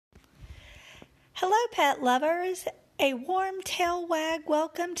Hello, pet lovers. A warm tail wag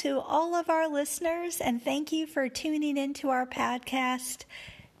welcome to all of our listeners, and thank you for tuning into our podcast,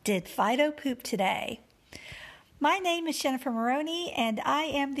 Did Fido Poop Today? My name is Jennifer Maroney, and I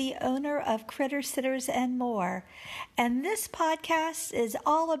am the owner of Critter Sitters and More. And this podcast is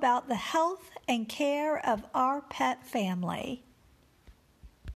all about the health and care of our pet family.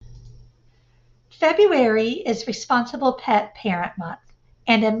 February is Responsible Pet Parent Month.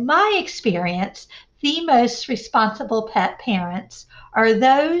 And in my experience, the most responsible pet parents are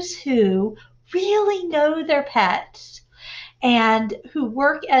those who really know their pets and who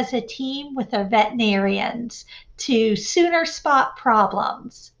work as a team with their veterinarians to sooner spot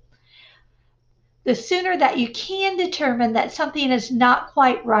problems. The sooner that you can determine that something is not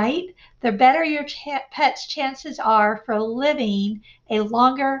quite right, the better your pet's chances are for living a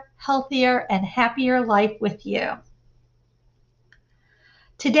longer, healthier, and happier life with you.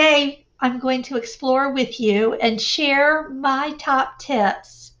 Today, I'm going to explore with you and share my top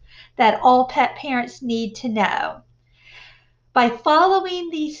tips that all pet parents need to know. By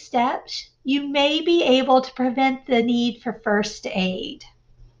following these steps, you may be able to prevent the need for first aid.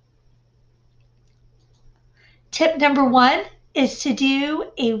 Tip number 1 is to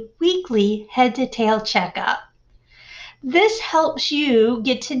do a weekly head-to-tail checkup. This helps you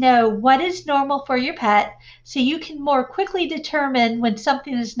get to know what is normal for your pet so you can more quickly determine when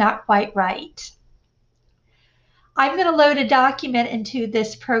something is not quite right. I'm going to load a document into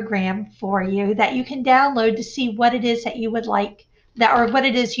this program for you that you can download to see what it is that you would like or what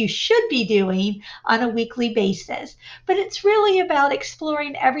it is you should be doing on a weekly basis. But it's really about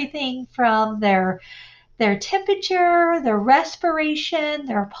exploring everything from their temperature, their respiration,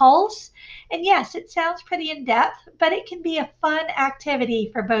 their pulse. And yes, it sounds pretty in-depth, but it can be a fun activity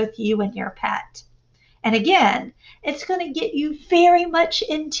for both you and your pet. And again, it's going to get you very much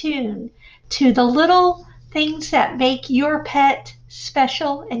in tune to the little things that make your pet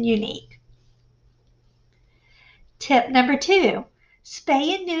special and unique. Tip number 2,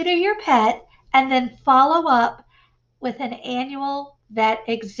 spay and neuter your pet and then follow up with an annual vet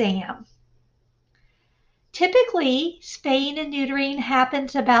exam. Typically, spaying and neutering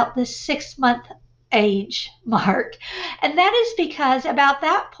happens about the 6-month age mark. And that is because about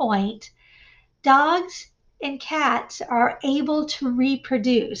that point, dogs and cats are able to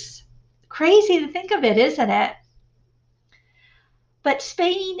reproduce. Crazy to think of it, isn't it? But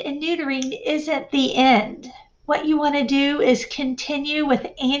spaying and neutering isn't the end. What you want to do is continue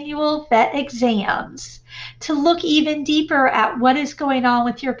with annual vet exams to look even deeper at what is going on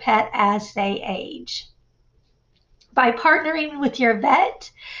with your pet as they age. By partnering with your vet,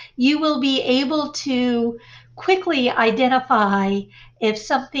 you will be able to quickly identify if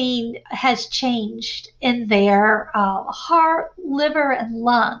something has changed in their heart, liver, and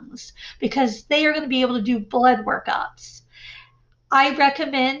lungs, because they are going to be able to do blood workups. I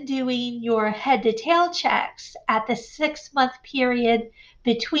recommend doing your head to tail checks at the 6-month period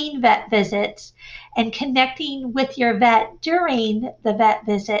between vet visits and connecting with your vet during the vet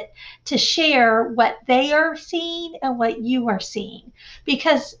visit to share what they are seeing and what you are seeing,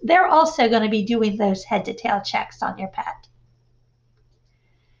 because they're also going to be doing those head to tail checks on your pet.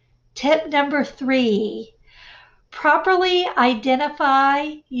 Tip number 3, properly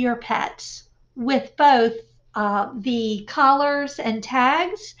identify your pets with both the collars and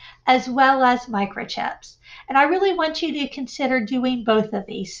tags as well as microchips. And I really want you to consider doing both of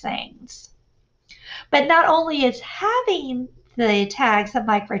these things. But not only is having the tags and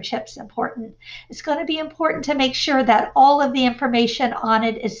microchips important, it's going to be important to make sure that all of the information on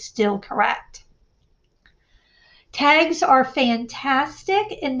it is still correct. Tags are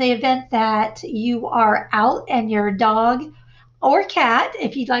fantastic in the event that you are out and your dog or cat,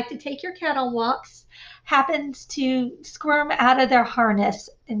 if you'd like to take your cat on walks, happens to squirm out of their harness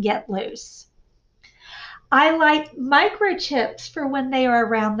and get loose. I like microchips for when they are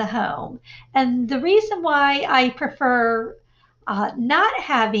around the home. And the reason why I prefer not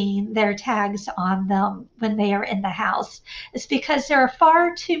having their tags on them when they are in the house is because there are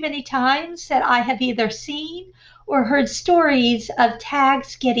far too many times that I have either seen or heard stories of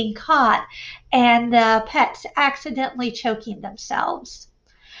tags getting caught and the pets accidentally choking themselves.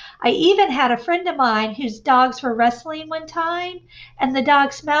 I even had a friend of mine whose dogs were wrestling one time, and the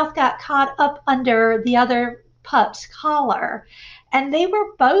dog's mouth got caught up under the other pup's collar. And they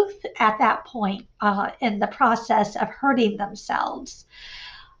were both at that point in the process of hurting themselves.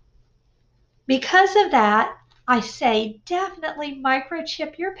 Because of that, I say definitely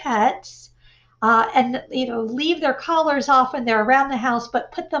microchip your pets. and leave their collars off when they're around the house,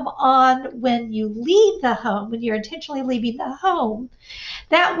 but put them on when you leave the home, when you're intentionally leaving the home.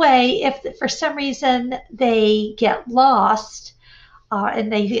 That way, if for some reason they get lost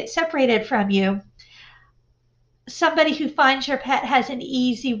and they get separated from you, somebody who finds your pet has an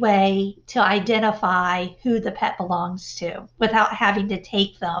easy way to identify who the pet belongs to without having to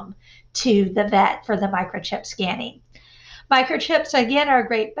take them to the vet for the microchip scanning. Microchips, again, are a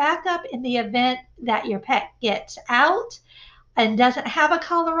great backup in the event that your pet gets out and doesn't have a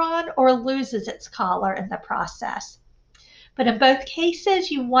collar on or loses its collar in the process. But in both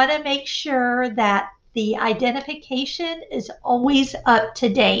cases, you want to make sure that the identification is always up to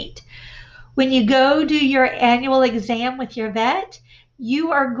date. When you go do your annual exam with your vet,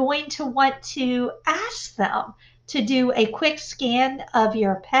 you are going to want to ask them to do a quick scan of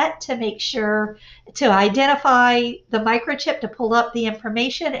your pet to make sure to identify the microchip, to pull up the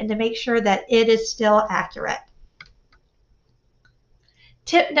information, and to make sure that it is still accurate.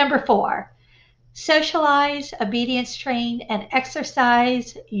 Tip number 4, socialize, obedience train, and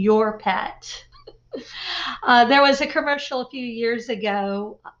exercise your pet. There was a commercial a few years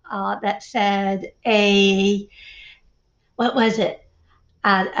ago that said what was it?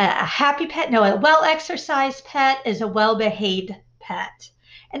 A happy pet? No, a well-exercised pet is a well-behaved pet.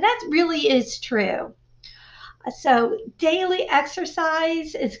 And that really is true. So daily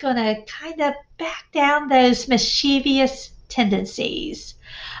exercise is going to kind of back down those mischievous tendencies.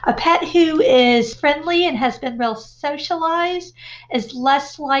 A pet who is friendly and has been well socialized is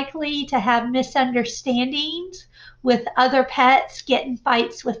less likely to have misunderstandings with other pets, get in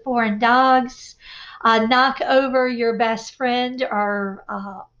fights with foreign dogs, knock over your best friend or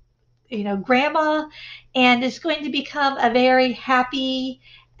grandma, and is going to become a very happy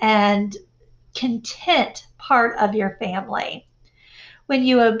and content part of your family. When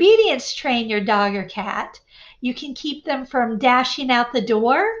you obedience train your dog or cat, you can keep them from dashing out the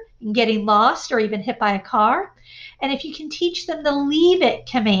door and getting lost or even hit by a car. And if you can teach them the leave it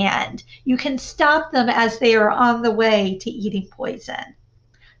command, you can stop them as they are on the way to eating poison.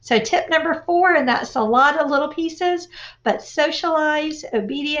 So tip number 4, and that's a lot of little pieces, but socialize,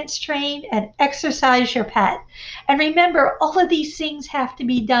 obedience train, and exercise your pet. And remember, all of these things have to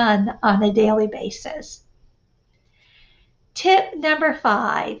be done on a daily basis. Tip number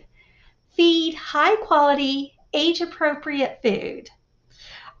 5, feed high quality, age appropriate food.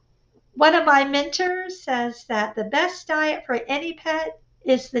 One of my mentors says that the best diet for any pet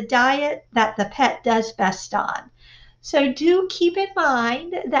is the diet that the pet does best on. So do keep in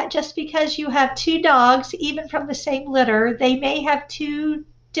mind that just because you have 2 dogs, even from the same litter, they may have 2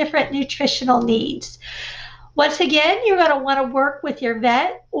 different nutritional needs. Once again, you're going to want to work with your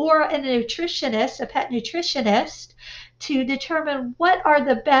vet or a nutritionist, a pet nutritionist, to determine what are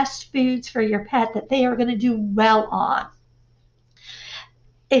the best foods for your pet that they are going to do well on.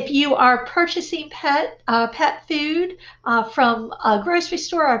 If you are purchasing pet food from a grocery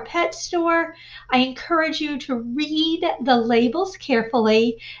store or a pet store, I encourage you to read the labels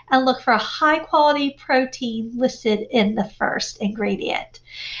carefully and look for a high quality protein listed in the first ingredient.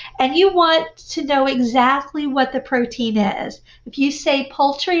 And you want to know exactly what the protein is. If you say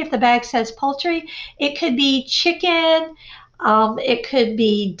poultry, if the bag says poultry, it could be chicken, it could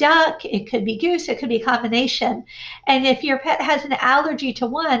be duck, it could be goose, it could be a combination. And if your pet has an allergy to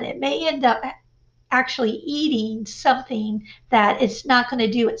one, it may end up actually eating something that it's not going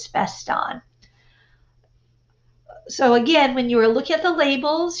to do its best on. So again, when you are looking at the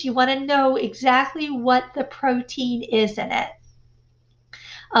labels, you want to know exactly what the protein is in it.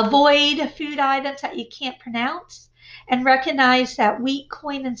 Avoid food items that you can't pronounce, and recognize that wheat,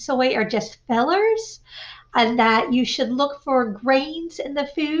 corn, and soy are just fillers, and that you should look for grains in the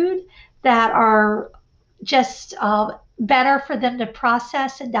food that are just better for them to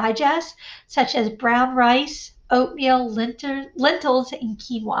process and digest, such as brown rice, oatmeal, lentils, and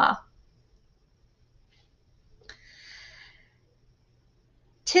quinoa.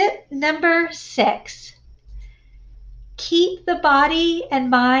 Tip number 6, keep the body and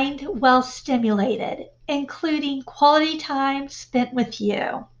mind well stimulated, including quality time spent with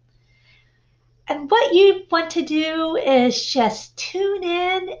you. And what you want to do is just tune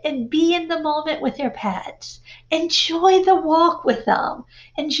in and be in the moment with your pets. Enjoy the walk with them.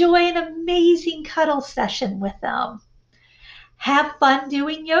 Enjoy an amazing cuddle session with them. Have fun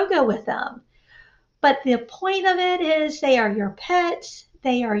doing yoga with them. But the point of it is they are your pets,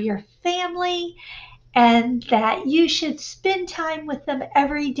 they are your family, and that you should spend time with them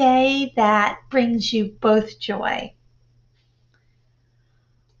every day that brings you both joy.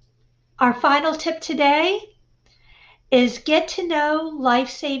 Our final tip today is get to know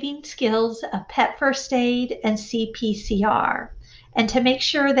life-saving skills of pet first aid and CPCR, and to make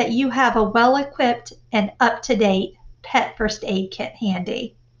sure that you have a well-equipped and up-to-date pet first aid kit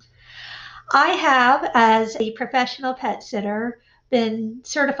handy. I have, as a professional pet sitter, been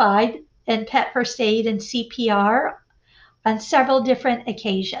certified in pet first aid and CPR on several different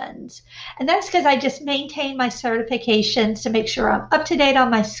occasions. And that's because I just maintain my certifications to make sure I'm up to date on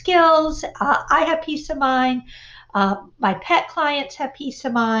my skills. I have peace of mind. My pet clients have peace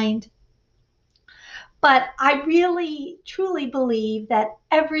of mind. But I really, truly believe that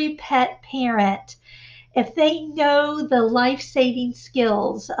every pet parent, if they know the life-saving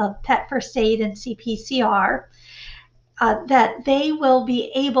skills of pet first aid and CPCR, that they will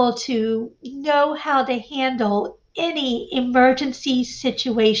be able to know how to handle any emergency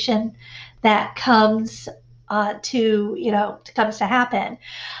situation that comes to happen.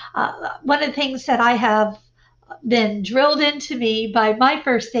 One of the things that I have been drilled into me by my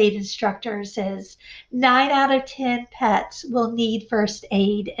first aid instructors is 9 out of 10 pets will need first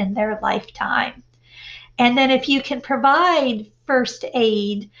aid in their lifetime. And then if you can provide first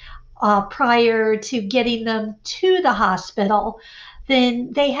aid prior to getting them to the hospital,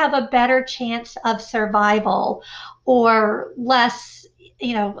 then they have a better chance of survival or less,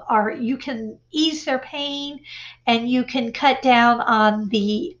 or you can ease their pain and you can cut down on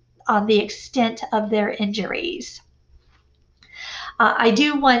the extent of their injuries. I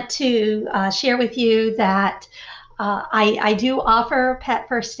do want to share with you that I do offer pet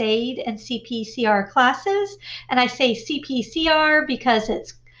first aid and CPCR classes, and I say CPCR because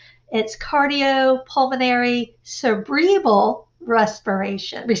it's cardiopulmonary cerebral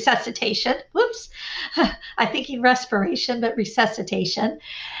resuscitation. Whoops, I'm thinking respiration, but resuscitation.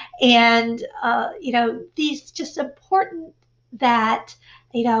 And these just important that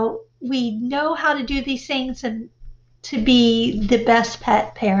we know how to do these things and to be the best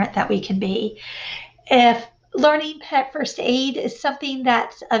pet parent that we can be. If learning pet first aid is something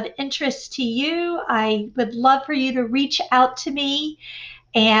that's of interest to you, I would love for you to reach out to me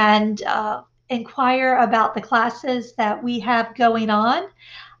and inquire about the classes that we have going on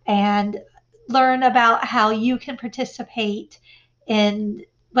and learn about how you can participate in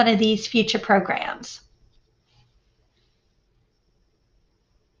one of these future programs.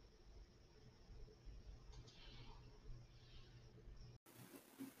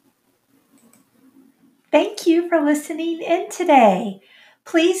 Thank you for listening in today.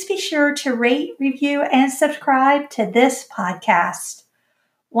 Please be sure to rate, review, and subscribe to this podcast.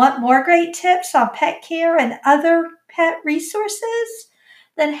 Want more great tips on pet care and other pet resources?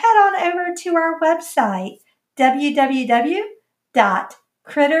 Then head on over to our website,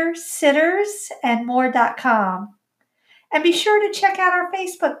 www.crittersittersandmore.com. And be sure to check out our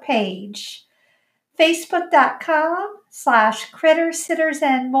Facebook page,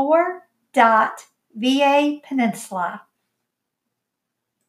 facebook.com/crittersittersandmore.va Peninsula.